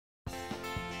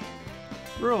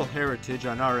Rural Heritage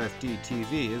on RFD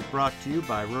TV is brought to you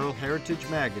by Rural Heritage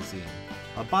Magazine,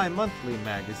 a bi-monthly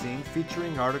magazine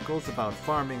featuring articles about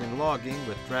farming and logging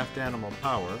with draft animal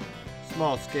power,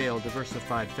 small-scale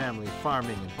diversified family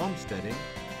farming and homesteading,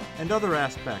 and other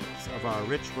aspects of our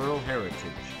rich rural heritage.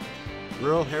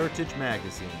 Rural Heritage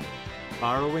Magazine,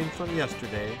 borrowing from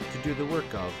yesterday to do the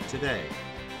work of today.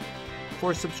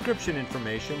 For subscription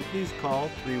information, please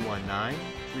call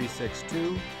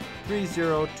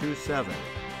 319-362-3027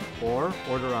 or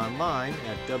order online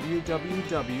at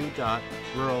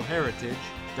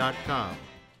www.ruralheritage.com.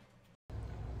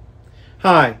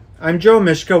 Hi, I'm Joe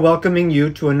Mishka welcoming you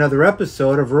to another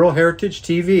episode of Rural Heritage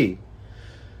TV.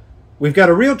 We've got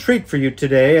a real treat for you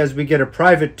today as we get a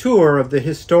private tour of the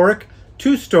historic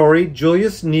two-story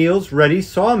Julius Neils Reddy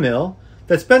Sawmill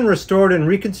that's been restored and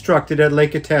reconstructed at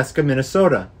Lake Itasca,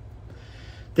 Minnesota.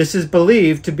 This is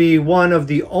believed to be one of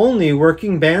the only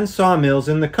working band sawmills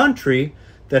in the country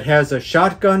that has a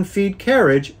shotgun feed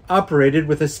carriage operated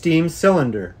with a steam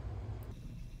cylinder.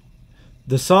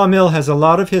 The sawmill has a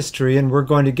lot of history, and we're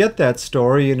going to get that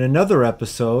story in another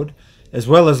episode, as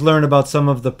well as learn about some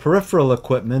of the peripheral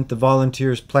equipment the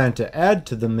volunteers plan to add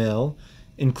to the mill,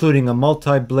 including a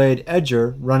multi-blade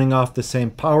edger running off the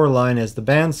same power line as the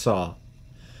bandsaw.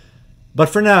 But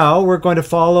for now, we're going to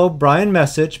follow Bryan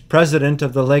Mesich, president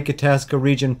of the Lake Itasca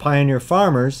Region Pioneer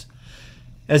Farmers,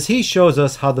 as he shows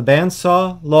us how the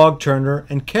bandsaw, log turner,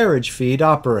 and carriage feed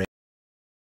operate.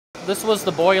 This was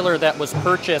the boiler that was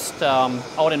purchased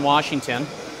out in Washington.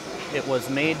 It was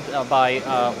made by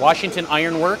Washington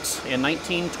Iron Works in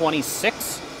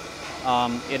 1926.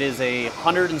 It is a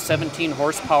 117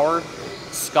 horsepower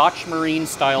Scotch Marine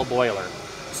style boiler.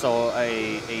 So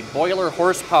a boiler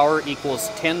horsepower equals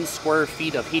 10 square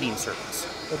feet of heating surface.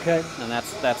 Okay. And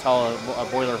that's how a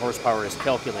boiler horsepower is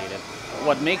calculated.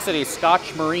 What makes it a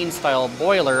Scotch Marine style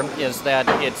boiler is that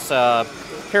it's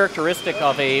characteristic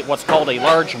of what's called a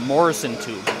large Morrison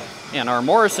tube. And our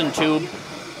Morrison tube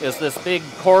is this big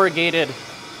corrugated,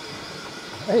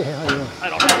 Hey, how you doing? I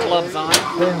don't have gloves on,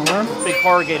 Staying warm? big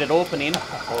corrugated opening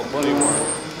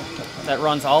that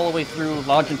runs all the way through,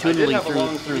 longitudinally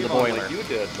through the boiler.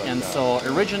 And so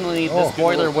originally this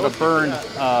boiler would have burned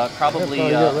probably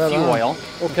fuel oil.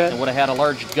 Okay. It would have had a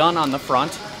large gun on the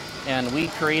front, and we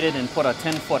created and put a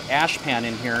 10-foot ash pan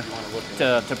in here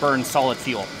to burn solid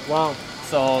fuel. Wow.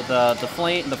 So the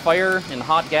fire and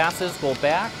hot gases go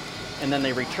back, and then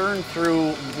they return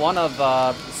through one of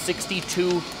 62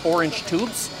 4-inch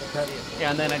tubes,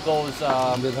 and then it goes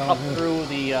up through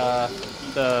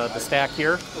the stack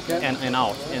here and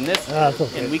out. And this,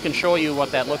 and we can show you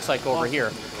what that looks like over here.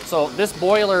 So this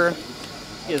boiler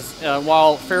is,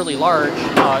 while fairly large,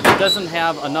 it doesn't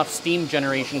have enough steam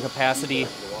generation capacity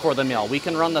for the mill. We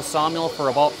can run the sawmill for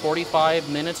about 45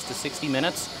 minutes to 60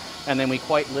 minutes, and then we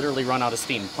quite literally run out of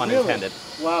steam, pun intended.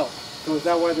 Wow. So is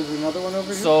that why there's another one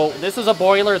over here? So this is a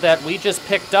boiler that we just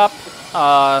picked up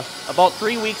about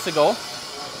 3 weeks ago.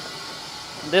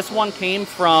 This one came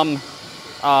from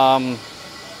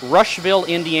Rushville,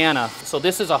 Indiana. So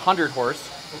this is 100 horse.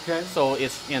 Okay. So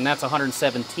and that's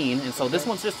 117. And so this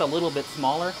one's just a little bit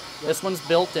smaller. This one's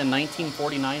built in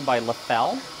 1949 by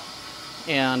LaFell,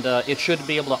 and it should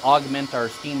be able to augment our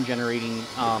steam generating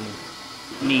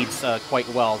needs quite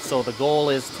well. So the goal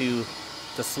is to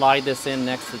slide this in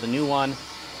next to the new one,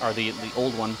 or the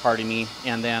old one, pardon me,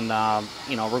 and then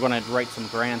we're going to write some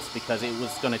grants because it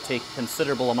was going to take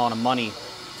considerable amount of money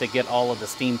to get all of the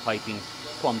steam piping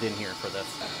plumbed in here for this.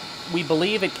 We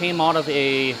believe it came out of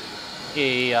a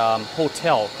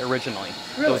hotel originally.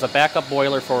 Really? It was a backup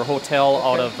boiler for a hotel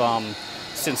out of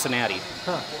Cincinnati.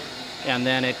 Huh. And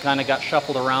then it kind of got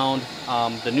shuffled around.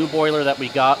 The new boiler that we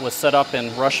got was set up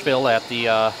in Rushville at the,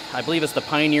 I believe it's the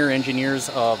Pioneer Engineers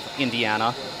of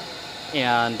Indiana.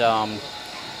 And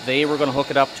they were going to hook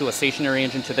it up to a stationary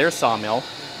engine to their sawmill.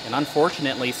 And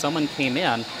unfortunately, someone came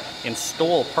in and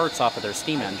stole parts off of their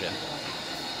steam engine.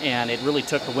 And it really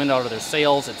took the wind out of their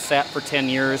sails. It sat for 10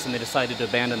 years and they decided to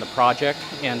abandon the project.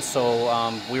 And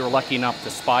so we were lucky enough to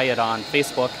spy it on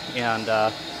Facebook and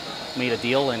made a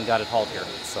deal and got it hauled here.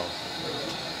 So.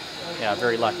 Yeah,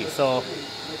 very lucky. So,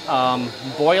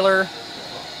 boiler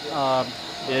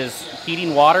is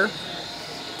heating water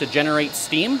to generate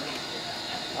steam.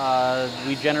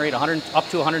 We generate up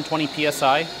to 120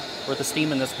 psi worth of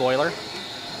steam in this boiler.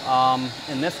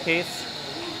 In this case,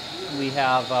 we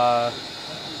have a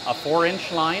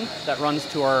 4-inch line that runs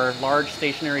to our large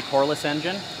stationary coreless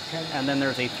engine, and then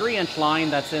there's a 3-inch line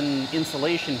that's in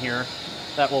insulation here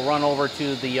that will run over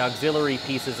to the auxiliary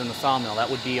pieces in the sawmill. That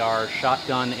would be our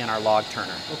shotgun and our log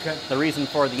turner. Okay. The reason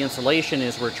for the insulation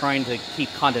is we're trying to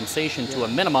keep condensation to a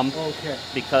minimum,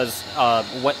 because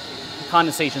what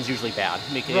condensation is usually bad.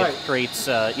 It creates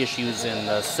issues in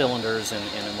the cylinders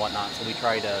and whatnot, so we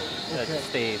try to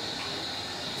stay.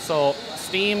 So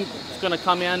steam is going to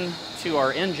come in to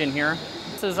our engine here.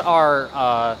 This is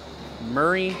our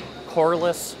Murray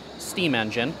coreless steam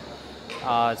engine.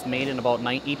 It's made in about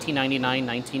 1899,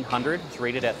 1900. It's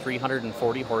rated at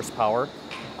 340 horsepower.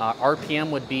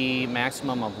 RPM would be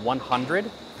maximum of 100.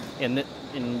 And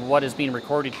what is being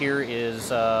recorded here is,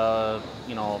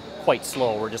 quite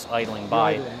slow. We're just idling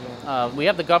by. We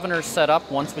have the governor set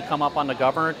up once we come up on the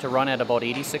governor to run at about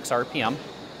 86 RPM.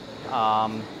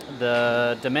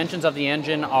 The dimensions of the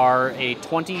engine are a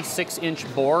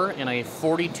 26-inch bore and a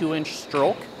 42-inch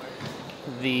stroke.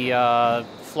 The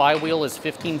flywheel is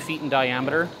 15 feet in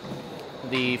diameter.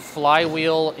 The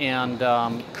flywheel and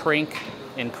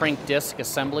crank disc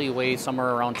assembly weigh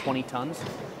somewhere around 20 tons.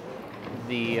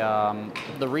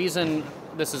 The reason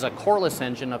this is a coreless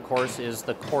engine, of course, is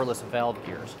the coreless valve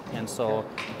gears. And so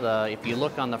if you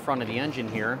look on the front of the engine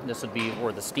here, this would be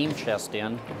where the steam chest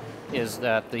in, is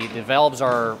that the valves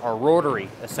are rotary,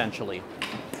 essentially.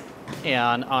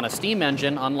 And on a steam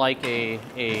engine, unlike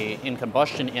in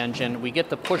combustion engine, we get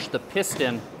to push the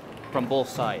piston from both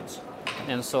sides.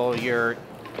 And so your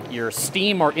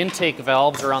steam or intake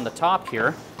valves are on the top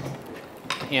here,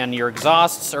 and your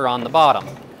exhausts are on the bottom.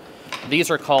 These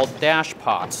are called dash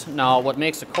pots. Now, what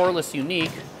makes a coreless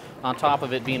unique, on top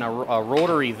of it being a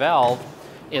rotary valve,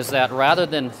 is that rather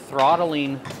than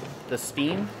throttling the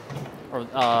steam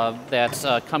that's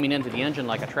coming into the engine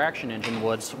like a traction engine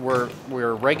would,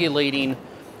 we're regulating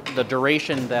the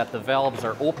duration that the valves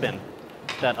are open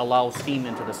that allows steam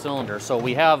into the cylinder. So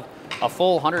we have a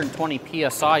full 120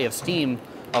 psi of steam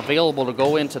available to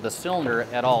go into the cylinder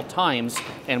at all times,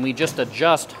 and we just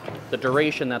adjust the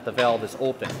duration that the valve is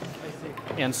open.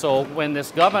 And so when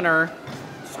this governor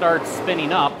starts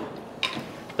spinning up,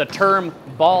 the term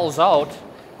balls out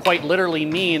quite literally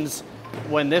means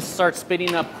when this starts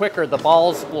spinning up quicker, the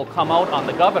balls will come out on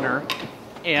the governor,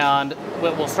 and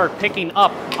it will start picking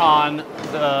up on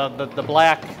the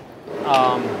black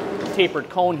tapered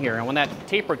cone here. And when that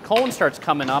tapered cone starts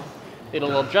coming up,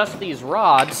 it'll adjust these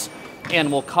rods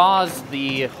and will cause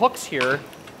the hooks here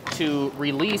to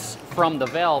release from the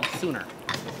valve sooner.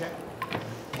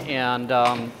 And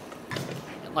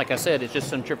like I said, it's just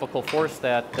centrifugal force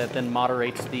that then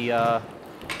moderates the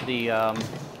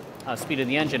speed of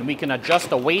the engine. We can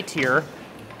adjust a weight here,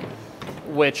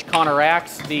 which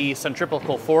counteracts the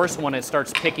centrifugal force when it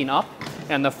starts picking up.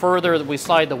 And the further that we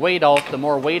slide the weight out, the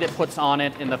more weight it puts on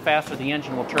it, and the faster the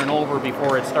engine will turn over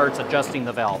before it starts adjusting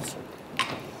the valves.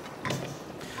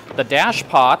 The dash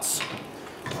pots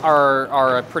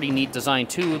are a pretty neat design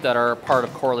too, that are part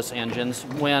of coreless engines.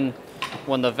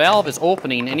 When the valve is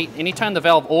opening, anytime the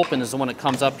valve opens is when it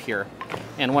comes up here.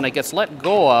 And when it gets let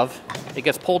go of, it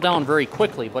gets pulled down very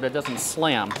quickly, but it doesn't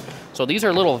slam. So these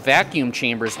are little vacuum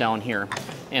chambers down here.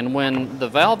 And when the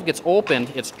valve gets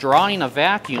opened, it's drawing a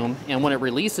vacuum, and when it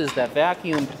releases, that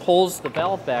vacuum pulls the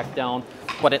valve back down,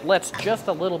 but it lets just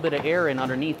a little bit of air in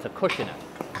underneath to cushion it.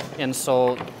 And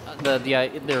so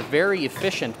they're very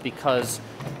efficient because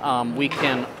we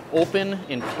can open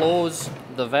and close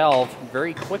the valve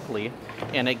very quickly,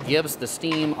 and it gives the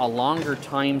steam a longer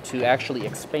time to actually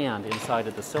expand inside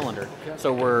of the cylinder.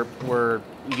 So we're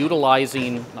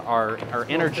utilizing our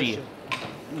energy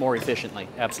more efficiently,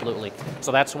 absolutely.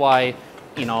 So that's why,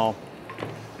 in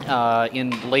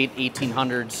late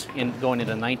 1800s, going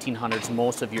into 1900s,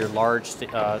 most of your large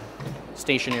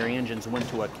stationary engines went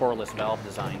to a coreless valve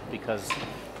design because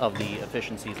of the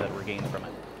efficiencies that were gained from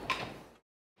it.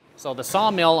 So the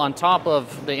sawmill, on top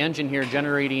of the engine here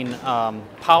generating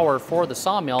power for the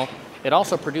sawmill, it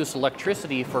also produced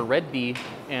electricity for Red Bee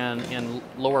and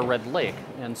Lower Red Lake.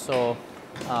 And so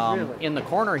in the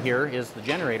corner here is the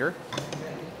generator.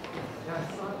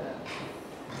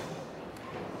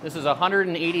 This is a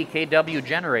 180 kW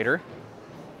generator,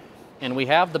 and we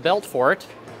have the belt for it,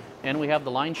 and we have the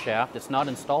line shaft. It's not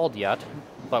installed yet,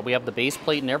 but we have the base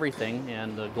plate and everything,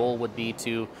 and the goal would be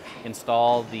to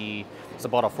install it's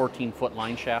about a 14-foot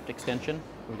line shaft extension.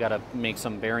 We've got to make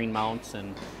some bearing mounts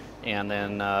and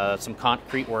then some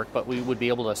concrete work, but we would be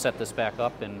able to set this back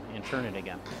up and turn it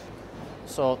again.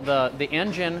 So the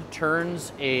engine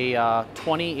turns a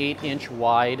 28-inch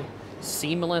wide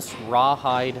seamless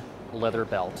rawhide leather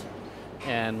belt.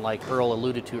 And like Earl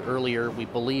alluded to earlier, we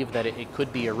believe that it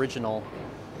could be original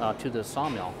to the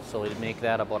sawmill, so it'd make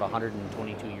that about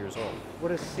 122 years old. What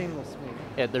does seamless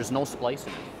mean? There's no splice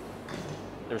in it.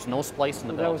 There's no splice in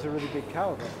the That belt. was a really big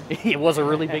cow, though. It was a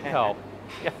really big cow.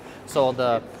 Yeah. So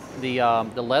the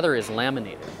leather is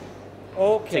laminated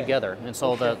together, and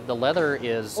so the leather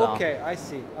is. Okay, I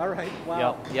see. All right.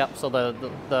 Wow. Yep. So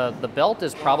the belt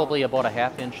is probably about a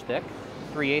half-inch thick,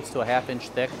 3/8 to a half-inch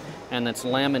thick, and it's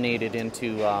laminated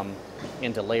into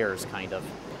layers, kind of.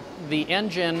 The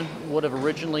engine would have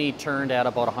originally turned at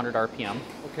about 100 RPM.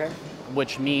 Okay.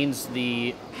 Which means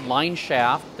the line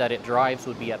shaft that it drives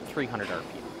would be at 300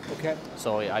 RPM. Okay.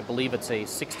 So I believe it's a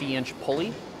 60-inch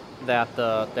pulley that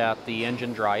the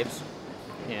engine drives,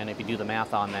 and if you do the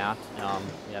math on that,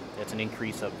 it's an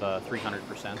increase of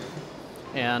 300%.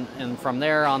 And from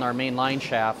there on our main line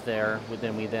shaft there,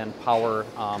 we then power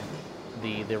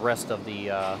the rest of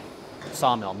the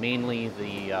sawmill, mainly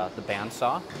the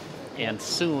bandsaw, and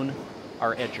soon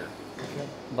our edger. Okay.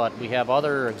 But we have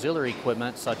other auxiliary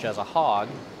equipment, such as a hog,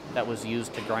 that was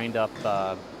used to grind up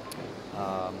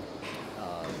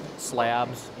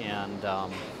slabs and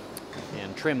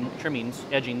trimmings,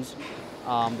 edgings,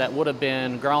 that would have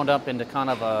been ground up into kind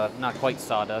of a, not quite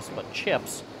sawdust, but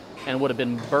chips, and would have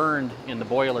been burned in the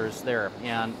boilers there.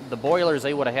 And the boilers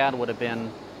they would have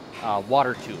been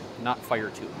water tube, not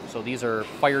fire tube. So these are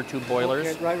fire tube boilers.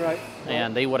 Okay, right.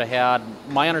 And they would have had,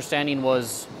 my understanding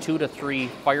was 2 to 3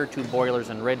 fire tube boilers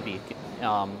in Red Beak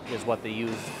is what they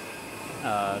used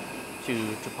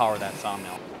to power that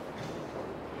sawmill.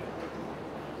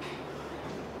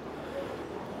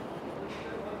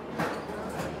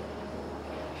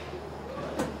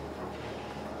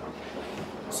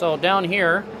 So down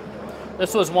here,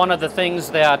 this was one of the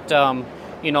things that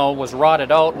was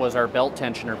rotted out, was our belt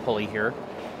tensioner pulley here.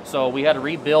 So we had to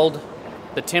rebuild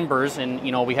the timbers, and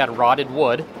we had rotted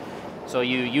wood. So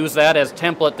you use that as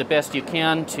template the best you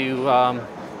can to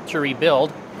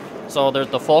rebuild. So there's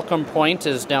the fulcrum point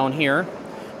is down here.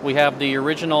 We have the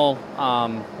original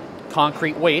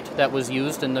concrete weight that was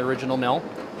used in the original mill,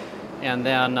 and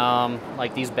then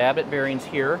like these babbitt bearings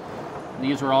here.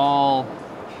 These were all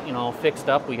fixed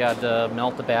up. We had to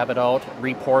melt the babbitt out,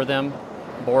 re-pour them,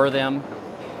 bore them.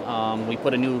 We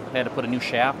had to put a new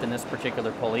shaft in this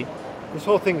particular pulley. This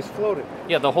whole thing is floated.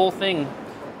 Yeah, the whole thing,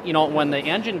 when the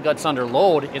engine gets under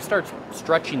load, it starts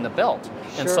stretching the belt.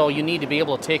 And Sure. so you need to be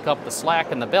able to take up the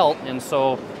slack in the belt. And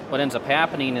so what ends up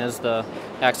happening is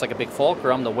acts like a big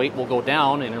fulcrum, the weight will go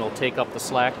down and it'll take up the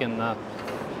slack in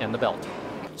the belt.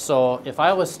 So if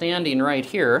I was standing right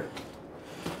here,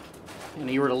 and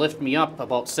you were to lift me up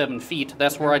about 7 feet,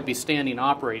 that's where I'd be standing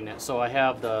operating it. So I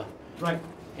have Right.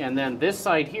 and then this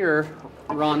side here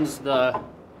runs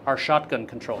our shotgun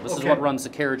control. This is what runs the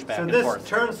carriage back and forth. So this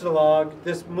turns the log,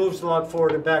 this moves the log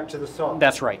forward and back to the saw.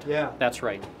 That's right. Yeah. That's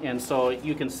right. And so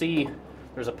you can see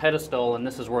there's a pedestal, and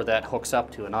this is where that hooks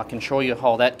up to. And I can show you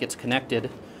how that gets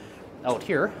connected out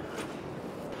here.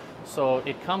 So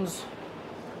it comes,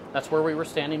 that's where we were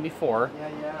standing before.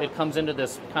 Yeah. It comes into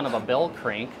this kind of a bell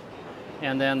crank,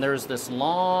 and then there's this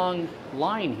long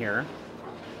line here,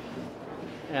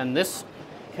 and this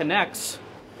connects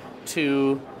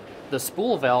to the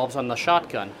spool valves on the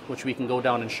shotgun, which we can go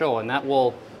down and show, and that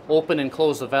will open and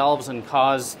close the valves and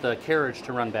cause the carriage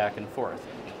to run back and forth.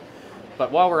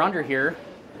 But while we're under here,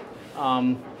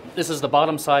 this is the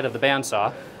bottom side of the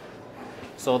bandsaw.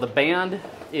 So the band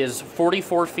is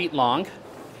 44 feet long,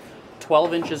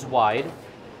 12 inches wide,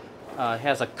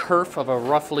 has a kerf of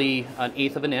roughly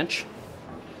 1/8 of an inch.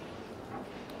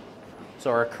 So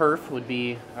our kerf would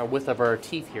be our width of our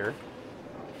teeth here.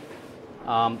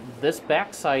 This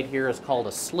back side here is called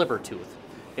a sliver tooth.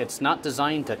 It's not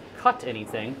designed to cut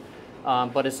anything,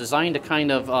 but it's designed to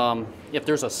kind of, if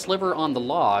there's a sliver on the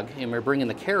log and we're bringing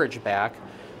the carriage back,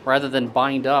 rather than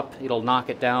bind up, it'll knock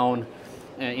it down,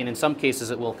 and in some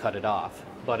cases it will cut it off.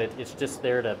 But it's just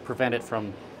there to prevent it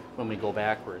from when we go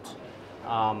backwards.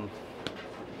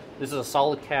 This is a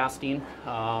solid casting.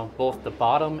 Both the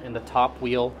bottom and the top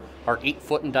wheel are 8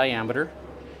 foot in diameter.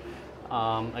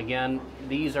 Again,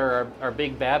 these are our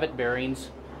big babbitt bearings.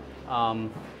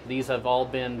 These have all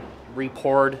been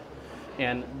re-poured,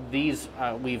 and these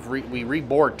we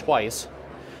re-bored twice.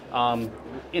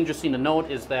 Interesting to note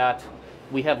is that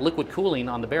we have liquid cooling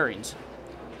on the bearings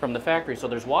from the factory. So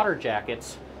there's water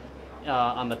jackets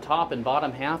on the top and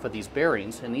bottom half of these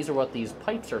bearings, and these are what these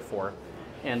pipes are for.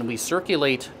 And we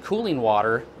circulate cooling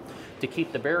water to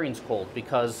keep the bearings cold,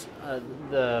 because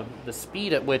the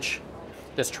speed at which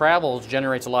this travels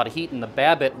generates a lot of heat, and the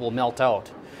babbitt will melt out.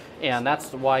 And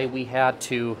that's why we had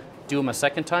to do them a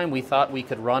second time. We thought we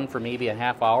could run for maybe a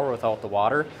half hour without the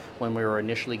water when we were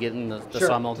initially getting the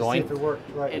sawmill going. See if it worked,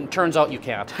 right. And it turns out you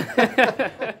can't.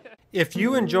 If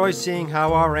you enjoy seeing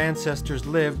how our ancestors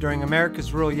lived during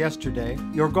America's rural yesterday,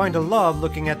 you're going to love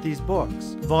looking at these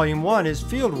books. Volume 1 is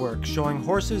fieldwork showing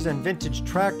horses and vintage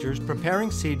tractors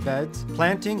preparing seed beds,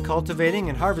 planting, cultivating,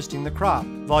 and harvesting the crop.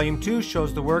 Volume 2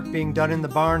 shows the work being done in the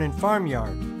barn and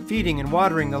farmyard, feeding and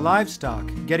watering the livestock,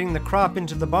 getting the crop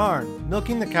into the barn,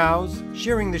 milking the cows,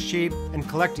 shearing the sheep, and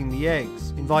collecting the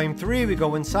eggs. In Volume 3, we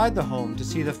go inside the home to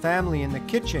see the family in the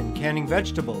kitchen canning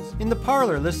vegetables, in the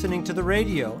parlor listening to the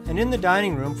radio, and in the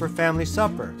dining room for family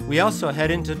supper. We also head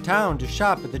into town to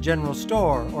shop at the general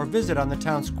store or visit on the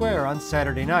town square on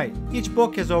Saturday night. Each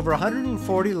book has over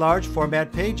 140 large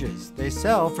format pages. They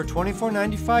sell for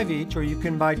 $24.95 each, or you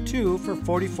can buy 2 for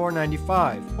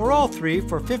 $44.95, or all 3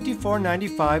 for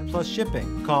 $54.95 plus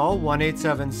shipping. Call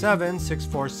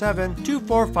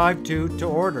 1-877-647-2452 to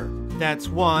order. That's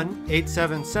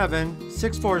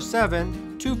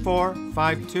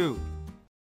 1-877-647-2452.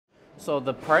 So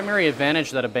the primary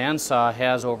advantage that a bandsaw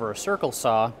has over a circle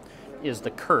saw is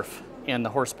the kerf and the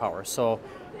horsepower. So,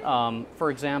 for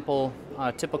example,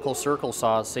 a typical circle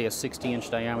saw, say a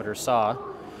 60-inch diameter saw,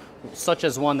 such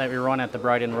as one that we run at the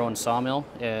Bryan Sawmill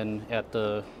and at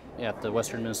the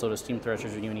Western Minnesota Steam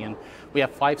Threshers Union, we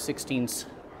have 5/16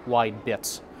 wide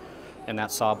bits in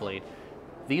that saw blade.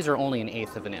 These are only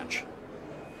 1/8 of an inch.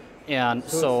 And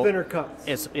so it's thinner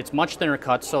cuts. It's much thinner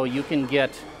cut, so you can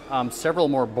get several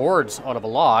more boards out of a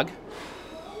log,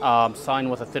 sawing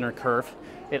with a thinner kerf.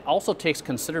 It also takes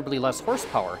considerably less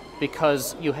horsepower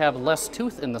because you have less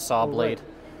tooth in the saw blade.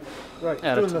 Right,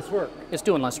 it's doing less work. It's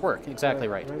doing less work, exactly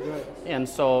right. Right. And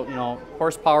so,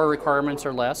 horsepower requirements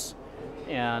are less,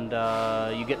 and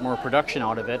you get more production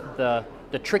out of it.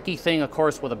 The tricky thing, of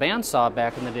course, with a bandsaw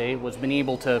back in the day was being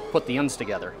able to put the ends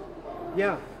together.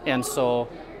 Yeah. And so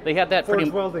they had that Forge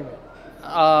welding.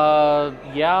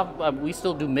 We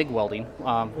still do MIG welding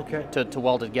to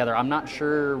weld it together. I'm not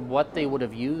sure what they would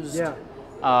have used. Yeah.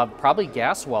 Probably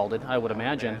gas welded, I would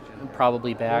imagine.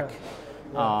 Probably back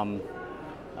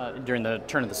during the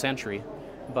turn of the century.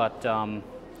 But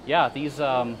these.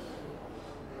 How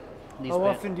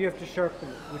often do you have to sharpen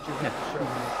it? Would you have to sharpen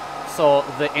it? So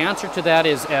the answer to that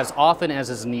is as often as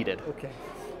is needed. Okay.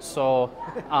 So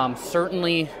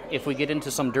certainly, if we get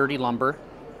into some dirty lumber,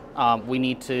 we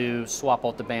need to swap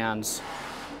out the bands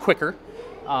quicker.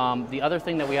 The other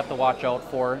thing that we have to watch out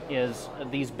for is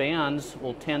these bands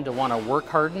will tend to want to work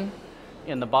harden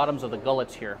in the bottoms of the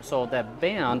gullets here. So that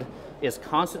band is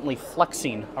constantly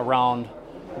flexing around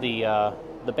the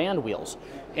band wheels,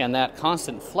 and that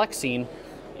constant flexing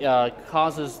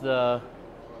causes the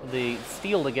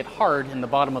steel to get hard in the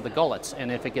bottom of the gullets.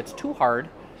 And if it gets too hard,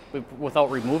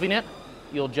 without removing it,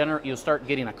 you'll start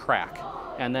getting a crack.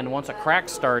 And then once a crack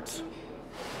starts,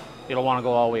 it'll want to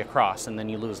go all the way across, and then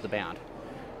you lose the band.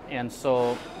 And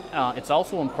so it's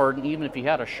also important, even if you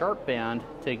had a sharp band,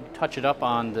 to touch it up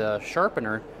on the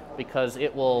sharpener, because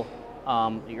it will,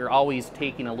 you're always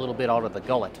taking a little bit out of the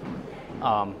gullet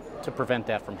to prevent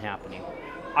that from happening.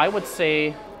 I would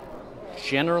say,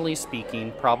 generally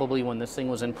speaking, probably when this thing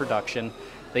was in production,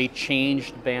 they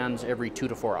changed bands every 2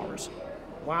 to 4 hours.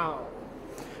 Wow.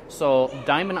 So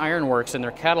Diamond Iron Works in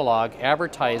their catalog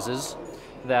advertises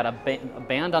that a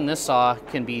band on this saw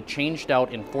can be changed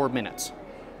out in 4 minutes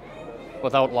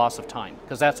without loss of time,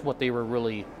 because that's what they were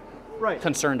really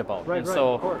concerned about. And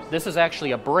so this is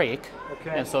actually a brake,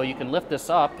 and so you can lift this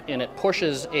up, and it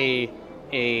pushes a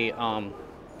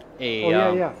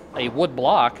wood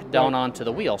block down onto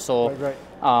the wheel. So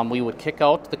we would kick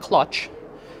out the clutch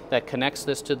that connects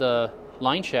this to the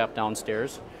line shaft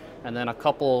downstairs, and then a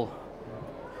couple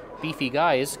beefy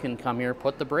guys can come here,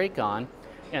 put the brake on,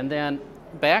 and then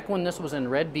back when this was in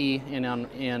Red Bee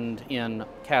in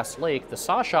Cass Lake, the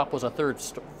saw shop was a third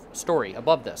story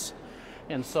above this.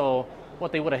 And so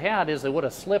what they would have had is they would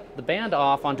have slipped the band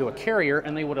off onto a carrier,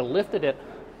 and they would have lifted it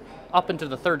up into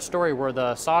the third story where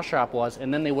the saw shop was,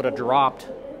 and then they would have dropped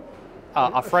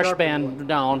a fresh band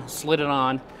down, slid it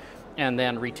on, and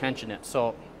then retension it.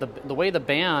 So the way the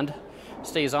band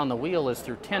stays on the wheel is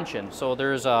through tension. So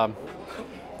there's a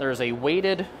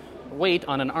weighted weight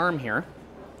on an arm here,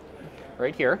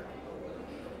 right here,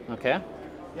 okay?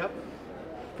 Yep.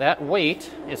 That weight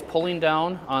is pulling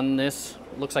down on this,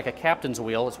 looks like a captain's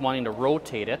wheel. It's wanting to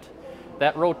rotate it.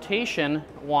 That rotation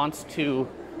wants to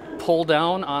pull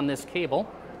down on this cable,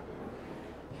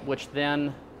 which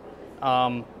then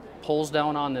pulls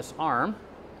down on this arm,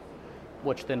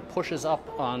 which then pushes up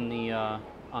on the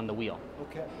wheel.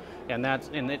 Okay. And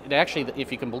it actually,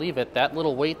 if you can believe it, that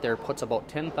little weight there puts about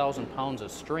 10,000 pounds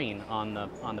of strain on the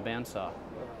bandsaw.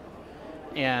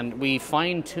 And we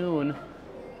fine tune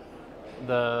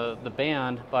the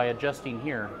band by adjusting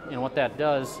here. And what that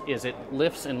does is it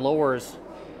lifts and lowers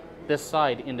this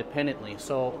side independently.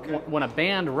 So when a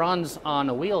band runs on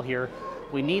a wheel here,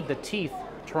 we need the teeth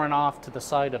to run off to the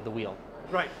side of the wheel.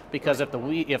 Right. Because if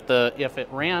it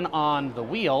ran on the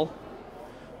wheel,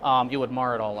 you would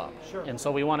mar it all up. Sure. And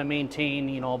so we want to maintain,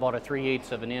 you know, about a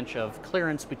 3/8 of an inch of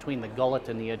clearance between the gullet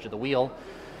and the edge of the wheel.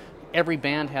 Every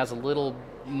band has a little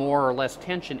more or less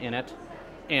tension in it,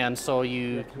 and so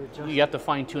you have to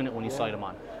fine tune it when you slide them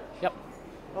on. Yep.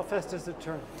 How fast does it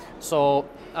turn? So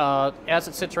as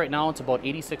it sits right now, it's about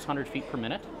 8,600 feet per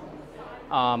minute.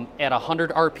 At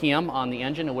 100 RPM on the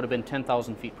engine, it would have been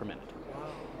 10,000 feet per minute.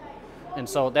 And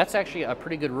so that's actually a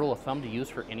pretty good rule of thumb to use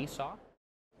for any saw.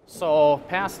 So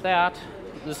past that,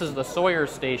 this is the Sawyer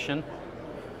station.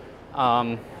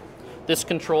 This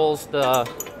controls the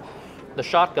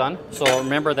shotgun. So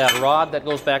remember that rod that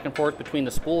goes back and forth between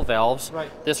the spool valves. Right.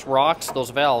 This rocks those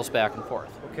valves back and forth.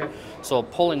 Okay. So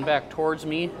pulling back towards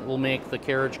me will make the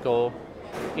carriage go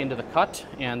into the cut,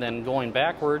 and then going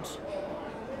backwards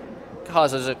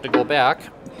causes it to go back.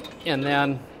 And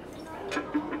then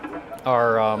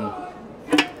our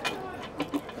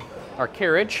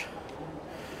carriage,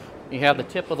 you have the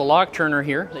tip of the log turner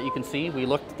here that you can see. We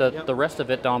looked at the rest of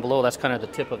it down below. That's kind of the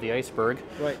tip of the iceberg.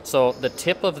 Right. So the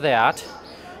tip of that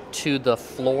to the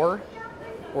floor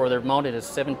where they're mounted is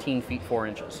 17 feet 4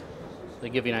 inches. They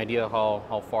give you an idea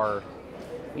how far,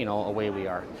 you know, away we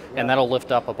are. Right. And that'll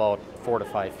lift up about 4 to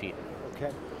 5 feet.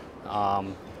 Okay.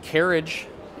 Carriage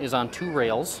is on 2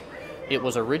 rails. It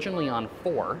was originally on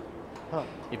 4. Huh.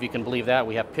 If you can believe that,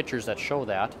 we have pictures that show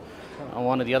that.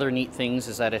 One of the other neat things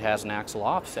is that it has an axle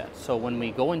offset. So when we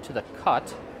go into the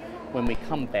cut, when we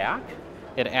come back,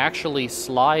 it actually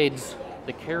slides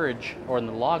the carriage or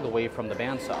the log away from the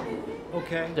bandsaw.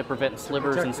 Okay. To prevent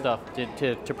slivers and stuff,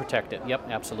 to protect it. Yep,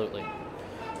 absolutely.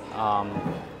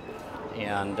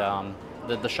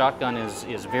 The shotgun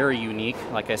is very unique.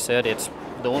 Like I said, it's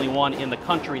the only one in the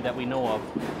country that we know of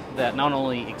that not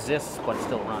only exists but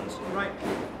still runs. Right.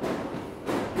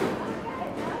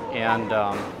 And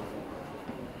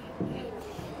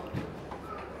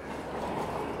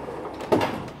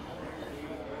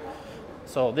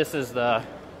so this is the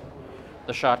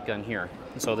shotgun here.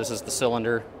 So this is the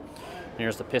cylinder, and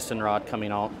here's the piston rod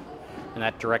coming out, and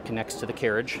that direct connects to the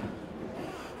carriage.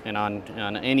 And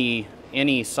on any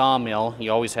sawmill,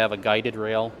 you always have a guided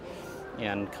rail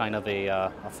and kind of a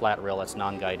flat rail that's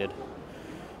non-guided.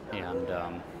 And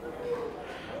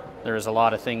there's a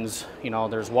lot of things, you know,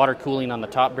 there's water cooling on the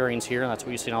top bearings here, and that's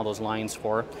what you're seeing all those lines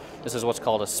for. This is what's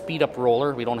called a speed-up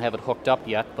roller. We don't have it hooked up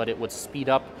yet, but it would speed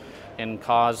up and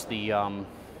cause the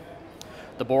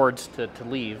boards to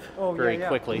leave very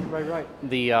quickly. Right.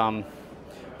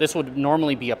 This would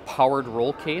normally be a powered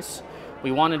roll case.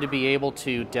 We wanted to be able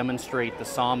to demonstrate the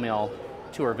sawmill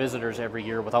to our visitors every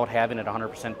year without having it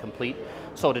 100% complete.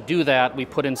 So to do that, we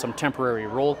put in some temporary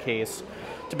roll case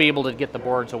to be able to get the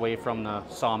boards away from the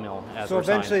sawmill as so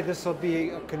eventually this will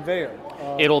be a conveyor.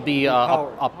 It'll be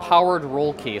a powered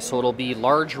roll case, so it'll be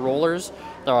large rollers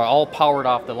that are all powered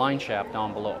off the line shaft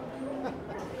down below.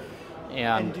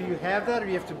 And do you have that, or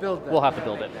do you have to build that? We'll have to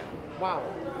build it. Wow.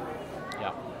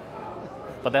 Yeah.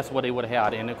 But that's what they would have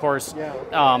had. And of course,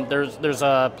 there's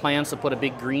plans to put a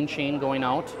big green chain going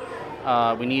out.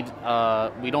 We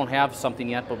don't have something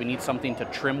yet, but we need something to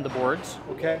trim the boards.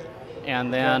 Okay.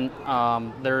 And then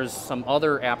there's some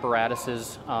other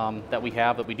apparatuses that we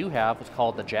do have. It's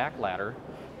called the jack ladder,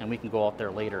 and we can go out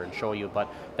there later and show you. But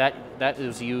that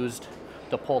is used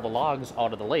to pull the logs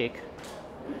out of the lake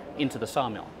into the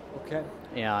sawmill. Okay.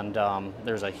 And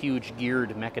there's a huge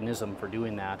geared mechanism for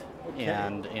doing that. Okay.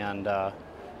 And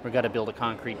we've got to build a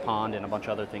concrete pond and a bunch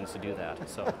of other things to do that.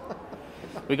 So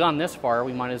we've gone this far,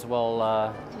 we might as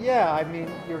well... Yeah, I mean,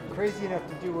 you're crazy enough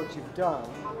to do what you've done,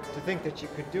 to think that you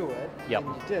could do it, yep.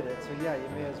 And you did it, so yeah, you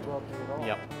may as well do it all.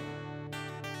 Yep.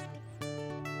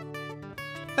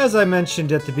 As I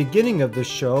mentioned at the beginning of the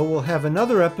show, we'll have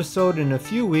another episode in a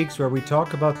few weeks where we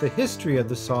talk about the history of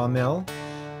the sawmill,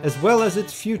 as well as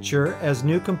its future as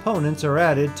new components are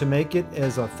added to make it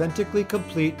as authentically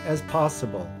complete as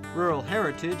possible. Rural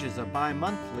Heritage is a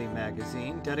bi-monthly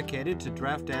magazine dedicated to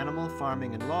draft animal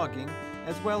farming and logging,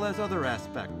 as well as other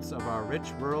aspects of our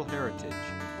rich rural heritage.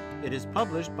 It is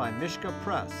published by Mishka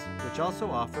Press, which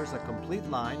also offers a complete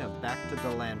line of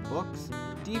back-to-the-land books,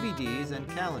 DVDs, and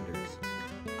calendars.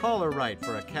 Call or write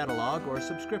for a catalog or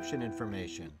subscription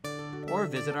information, or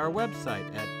visit our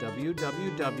website at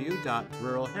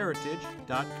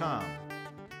www.ruralheritage.com.